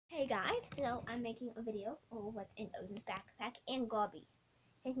Hey guys, so I'm making a video of what's in Odin's backpack and Gobby.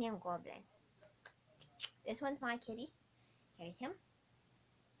 His name Goblin. This one's my kitty. Here's him.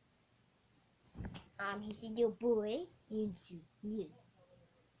 He's a little boy. And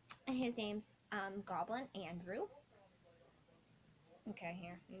his name's Goblin Andrew. Okay,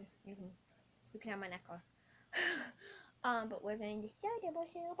 here you can have my necklace. But we're going to show them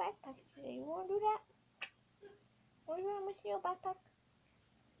what's in your backpack. So you want to do that? Want to do what's in your backpack?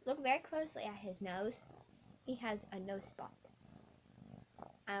 Look very closely at his nose. He has a nose spot.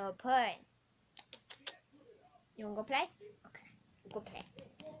 I will put. You wanna go play? Okay, we'll go play.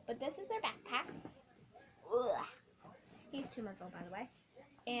 But this is their backpack. Ugh. He's 2 months old, by the way.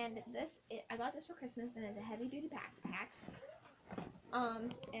 And I got this for Christmas, and it's a heavy-duty backpack.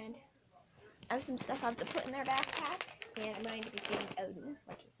 And I have some stuff I have to put in their backpack, and I'm going to be feeding Odin,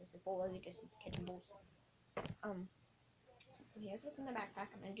 which is this bowl of just kitten bowls. So here's what's in the backpack.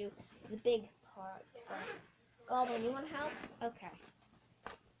 I'm gonna do the big part first. Goblin, you want help? Okay.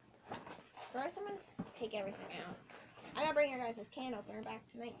 First, I'm gonna take everything out. I gotta bring your guys' can opener back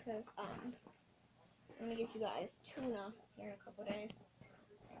tonight because I'm gonna give you guys tuna here in a couple days.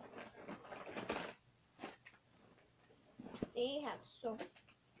 They have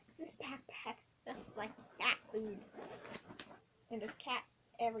this backpack stuff like cat food, and there's cat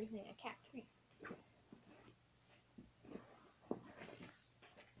everything, a cat treat.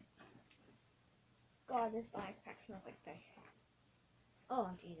 God, this backpack smells like fish. Oh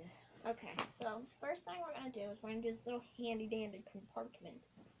Jesus. Okay, so first thing we're gonna do is we're gonna do this little handy dandy compartment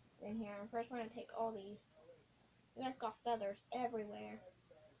in here. First we're gonna take all these. You guys got feathers everywhere.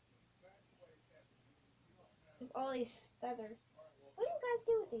 There's all these feathers. What do you guys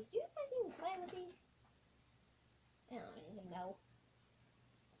do with these? Do you guys even play with these? I don't even know.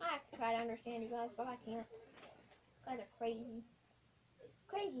 I have to try to understand you guys, but I can't. You guys are crazy.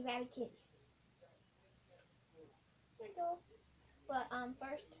 Crazy rabbit kitties. There you go. But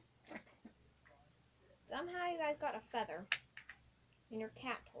first, somehow you guys got a feather in your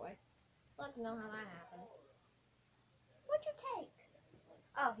cat toy. Let's know how that happened. What'd you take?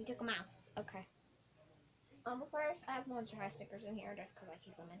 Oh, he took a mouse. Okay. But first, I have Monster High stickers in here just because I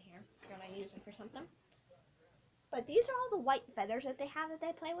keep them in here. I'm gonna use them for something. But these are all the white feathers that they have that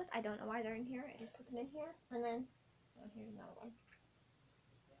they play with. I don't know why they're in here. I just put them in here. And then, oh, here's another one.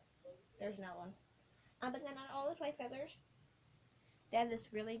 There's another one. But then on all those white feathers, they have this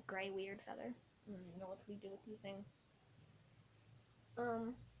really gray, weird feather. I don't know what we do with these things.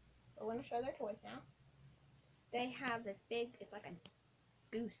 We're going to show their toys now. They have this big, it's like a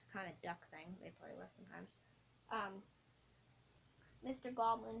goose kind of duck thing they play with sometimes. Mr.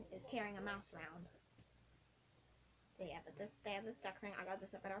 Goblin is carrying a mouse around. So yeah, but they have this duck thing. I got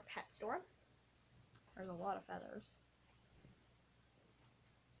this up at our pet store. There's a lot of feathers.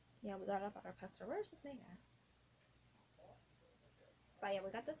 Yeah, we got it up at our pet store. Where's this made at? But yeah, we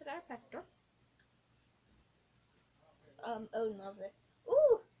got this at our pet store. Odin loves it.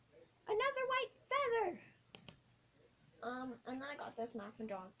 Ooh! Another white feather! And then I got this mouse from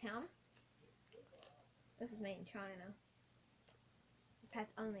Johnstown. This is made in China.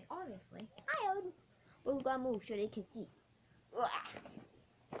 Pets only, obviously. Hi, Odin! But we gotta move so they can see.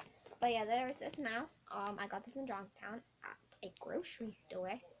 But yeah, there's this mouse. I got this in Johnstown at a grocery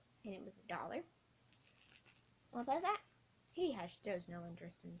store, and it was $1. Well, there's that. He shows no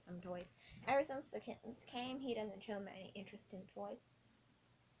interest in some toys. Ever since the kittens came, he doesn't show any interest in toys.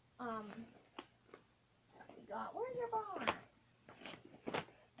 We got, where's your barn?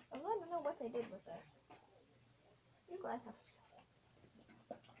 I want to know what they did with it. You guys have,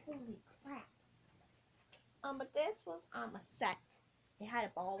 holy crap. But this was, a set. They had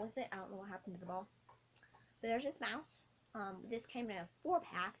a ball with it. I don't know what happened to the ball. But there's this mouse. This came in a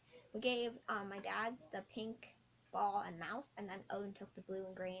 4-pack. We gave, my dad the pink ball and mouse, and then Owen took the blue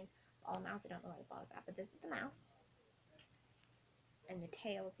and green ball and mouse. I don't know where the ball is at, but this is the mouse. And the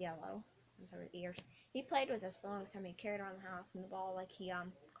tail is yellow. And so are the ears. He played with this for the longest time. He carried it around the house, and the ball, like, he,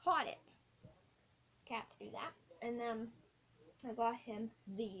 caught it. Cats do that. And then I got him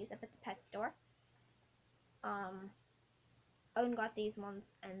these up at the pet store. Owen got these ones,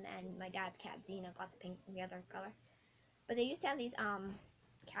 and then my dad's cat, Xena, got the pink and the other color. But they used to have these,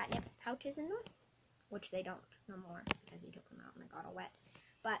 catnip pouches in them, which they don't no more, because he took them out and they got all wet.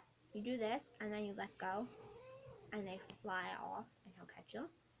 But you do this, and then you let go, and they fly off, and he'll catch them.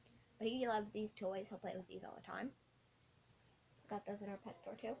 But he loves these toys. He'll play with these all the time. Got those in our pet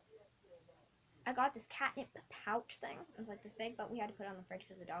store, too. I got this catnip pouch thing. It was like this big, but we had to put it on the fridge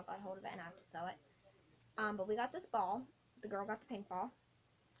because the dog got hold of it, and I have to sew it. But we got this ball. The girl got the pink ball.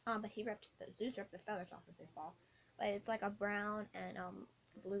 But Zeus ripped the feathers off of his ball. But it's like a brown and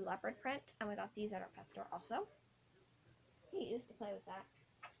blue leopard print, and we got these at our pet store also. He used to play with that.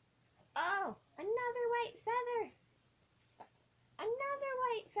 Oh, another white feather! Another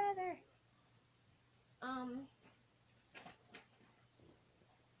white feather!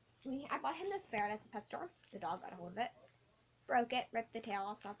 I bought him this ferret at the pet store. The dog got a hold of it. Broke it, ripped the tail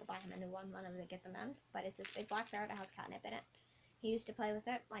off, so I have to buy him a new one whenever they get them in. But it's this big black ferret that has catnip in it. He used to play with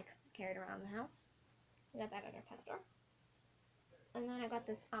it, like, carry it around the house. We got that at our pet store. And then I got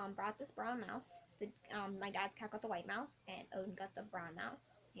this, brought this brown mouse. My dad's cat got the white mouse, and Odin got the brown mouse.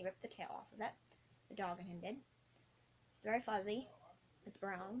 He ripped the tail off of it. The dog and him did. It's very fuzzy. It's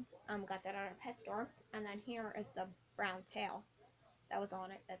brown. Got that at our pet store. And then here is the brown tail that was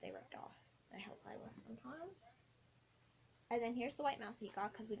on it that they ripped off. I help play with sometimes. And then here's the white mouse he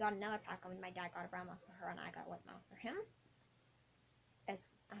got, because we got another pack of them. My dad got a brown mouse for her, and I got a white mouse for him. And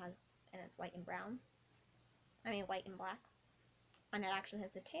it's white and brown. I mean, white and black. And it actually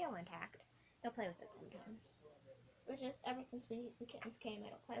has the tail intact. They'll play with it sometimes. Which is, ever since the kittens came,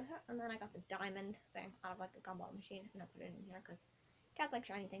 they don't play with it. And then I got this diamond thing out of like a gumball machine, and I put it in here, because cats like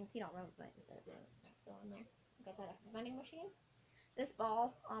shiny things. You don't really play with it, it's still in there. I got that at the vending machine. This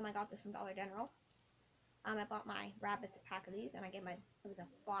ball, I got this from Dollar General. I bought my rabbits a pack of these, and it was a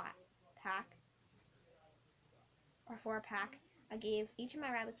 5-pack, or 4-pack. I gave each of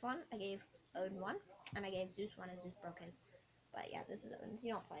my rabbits one, I gave Odin one, and I gave Zeus one, and Zeus broke his. But yeah, this is Odin's.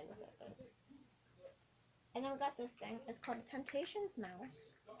 You don't play with it, but. And then we got this thing, it's called a Temptations mouse,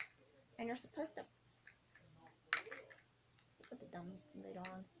 and you're supposed to put the dumb lid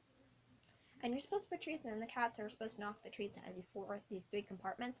on. And you're supposed to put treats in, and the cats are supposed to knock the treats in these 3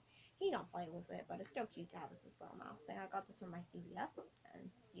 compartments. He don't play with it, but it's still cute to have this little mouse thing. I got this from my CVS,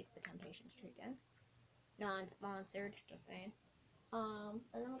 and you get the Temptations treat in. Non-sponsored, just saying. And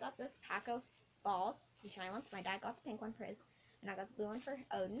then we got this pack of balls, the shiny ones. My dad got the pink one for his, and I got the blue one for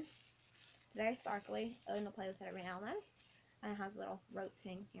Odin. It's very sparkly. Odin will play with it every now and then. And it has a little rope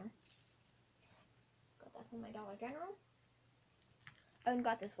thing here. Got that from my Dollar General. Odin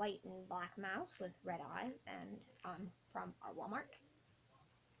got this white and black mouse with red eyes, and from our Walmart.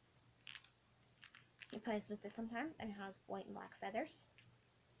 He plays with it sometimes, and it has white and black feathers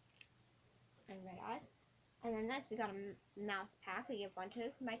and red eyes. And then this, we got a mouse pack. We gave one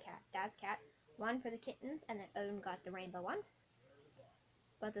to my dad's cat, one for the kittens, and then Odin got the rainbow one.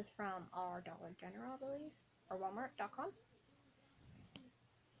 Got this from our Dollar General, I believe, or Walmart.com.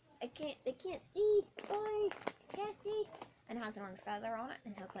 They can't see, boys, can't see. And it has an orange feather on it,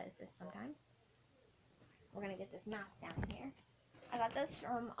 and he'll play with this sometimes. We're gonna get this mouse down here. I got this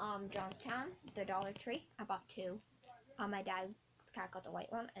from Johnstown, the Dollar Tree. I bought 2. My dad's cat got the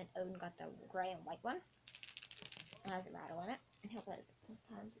white one, and Odin got the gray and white one. It has a rattle in it, and he'll play with it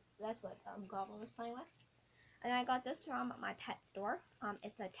sometimes. That's what Goblin was playing with. And I got this from my pet store.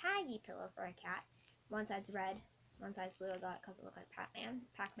 It's a taggy pillow for a cat. One side's red, one side's blue. I got it because it looked like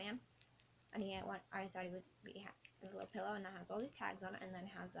Pac-Man. And I thought he would be a little pillow, and it has all these tags on it, and then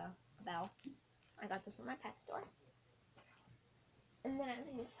it has a bell. I got this from my pet store. And then I have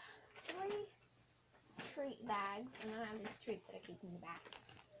these 3 treat bags, and then I have these treats that I keep in the back.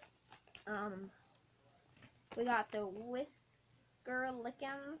 We got the Whisker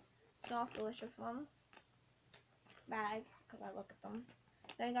Lickens, soft, delicious ones bag, because I look at them.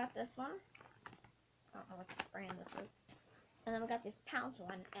 Then I got this one. I don't know what brand this is. And then we got this Pounce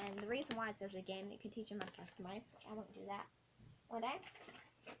one, and the reason why is there's a game that you can teach him how to catch mice, which I won't do that one day.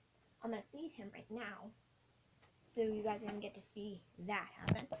 I'm going to feed him right now, so you guys are going to get to see that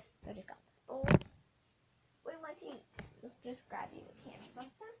happen. So I just got this bowl. What do you want to eat? Let's just grab you a can of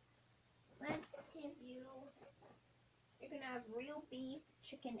something. Let's give you, you're going to have real beef,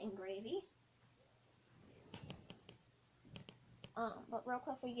 chicken, and gravy. But real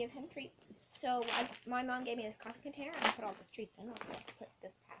quick, we give him treats. So my mom gave me this coffee container, and I put all these treats in. I'll put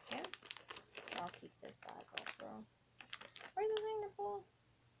this pack in. I'll keep this bag also. Where's the thing to pull?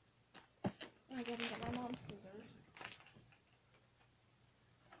 I gotta get my mom's scissors.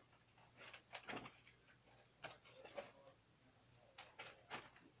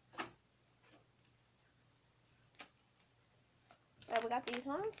 We got these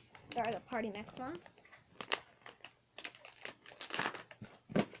ones. They're the Party Mix ones.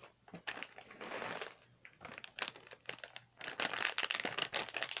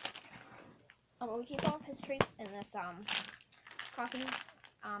 We keep all of his treats in this coffee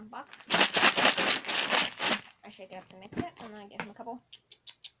box. I shake it up to mix it, and then I give him a couple.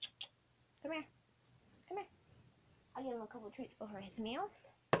 Come here. Come here. I give him a couple of treats before his meal.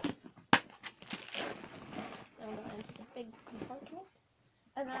 Then we'll go into the big compartment.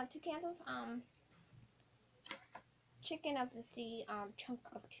 And then I have 2 cans of chicken of the sea, chunk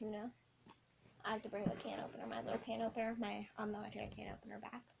of tuna. I have to bring the can opener, my little can opener, my military can opener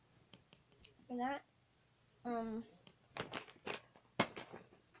back for that.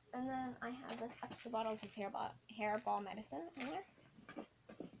 And then I have this extra bottle of hairball medicine in there.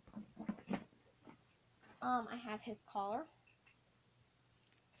 I have his collar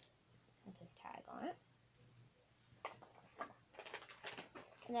with his tag on it.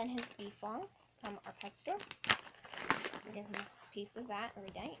 And then his beef long from our pet store. I give him a piece of that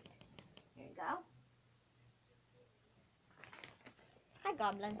every day. There you go. Hi,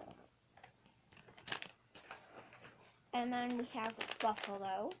 Goblin. And then we have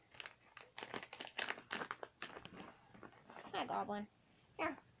Buffalo. Hi, Goblin.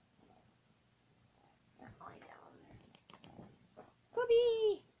 Here. Lie down.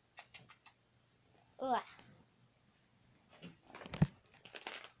 Poopy! Ugh.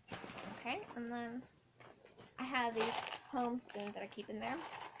 Okay, and then I have these home spoons that I keep in there,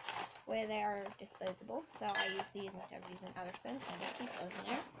 where they are disposable. So I use these instead of using other spoons, and I just keep those in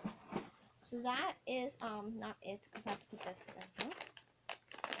there. So that is not it, because I have to put this in.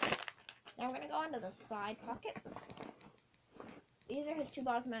 Now we're gonna go into the side pockets. These are his 2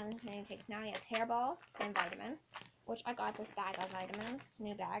 bottles of medicine he takes now. He has hairball and vitamin, which I got this bag of vitamins,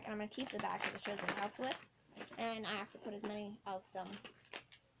 new bag, and I'm gonna keep the bag because it shows what it helps with. And I have to put as many of them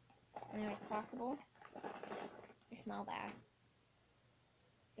in there as possible. They smell bad.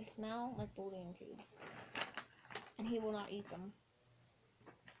 They smell like bullying tubes, and he will not eat them.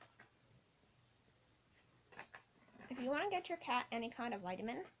 If you want to get your cat any kind of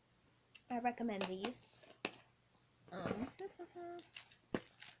vitamin, I recommend these.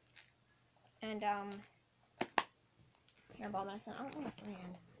 And hairball medicine. I don't know what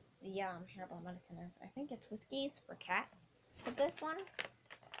brand the hairball medicine is. I think it's Whiskies for cats. But this one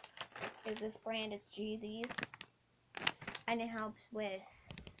is this brand. It's Jeezy's, and it helps with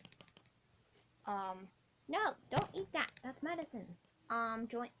no, don't eat that. That's medicine.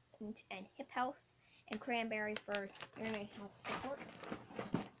 Joint and hip health, and cranberry for urinary health support.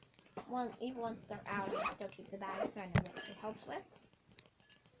 Even once they're out, I still keep the bag so I know what it helps with.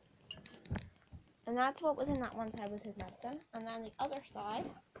 And that's what was in that one side was his medicine. And then the other side,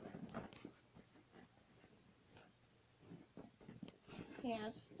 he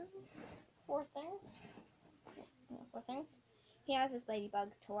has 4 things. Yeah, 4 things. He has this ladybug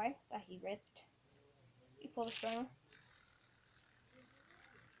toy that he ripped. You pull the string.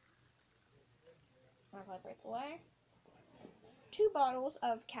 And it vibrates away. 2 bottles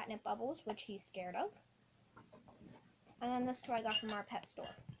of catnip bubbles, which he's scared of. And then this toy I got from our pet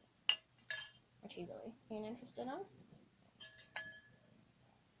store, which he really ain't interested in.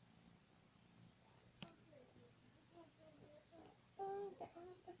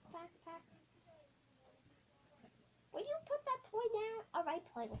 Backpack. Will you put that toy down? Alright,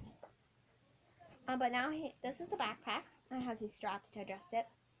 play with it. But now this is the backpack, and it has these straps to adjust it.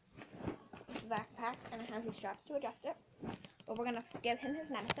 This is the backpack, and it has these straps to adjust it. But we're gonna give him his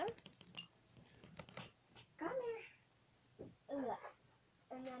medicine. Come here. Ugh.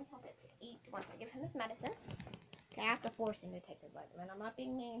 And then he'll get to eat once I give him his medicine. Okay, I have to force him to take his vitamin. I'm not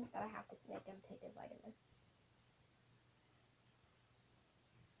being mean, but I have to make him take his vitamin.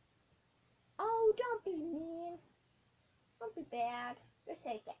 Oh, don't be mean. Don't be bad. Just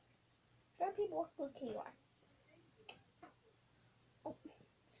take it. Show people what good you are. Oh,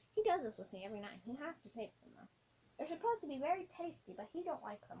 he does this with me every night. He has to take them though. They're supposed to be very tasty, but he don't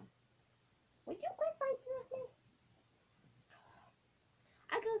like them. Would you quit fighting with me?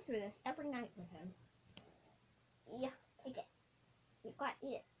 I go through this every night with him. Yeah, take it. You gotta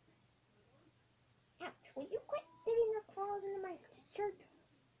eat it. Ouch, will you quit digging your claws into my shirt?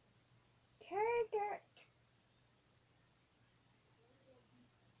 Dirt.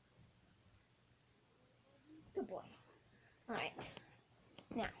 Good boy. Alright.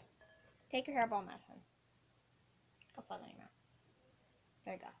 Now, take your hairball medicine. Go further in your mouth.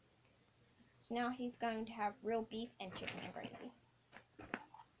 There you go. So now he's going to have real beef and chicken and gravy.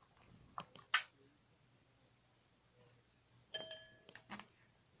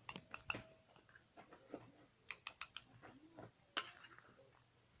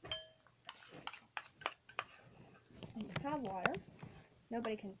 And you have water.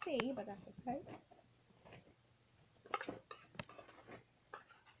 Nobody can see, but that's okay.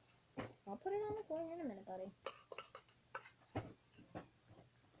 I'll put it on the floor in a minute, buddy.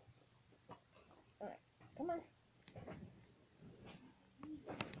 Alright, come on.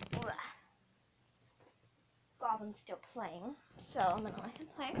 Goblin's still playing, so I'm gonna let him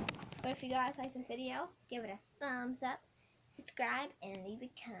play. But if you guys like this video, give it a thumbs up, subscribe, and leave a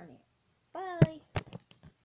comment. Bye!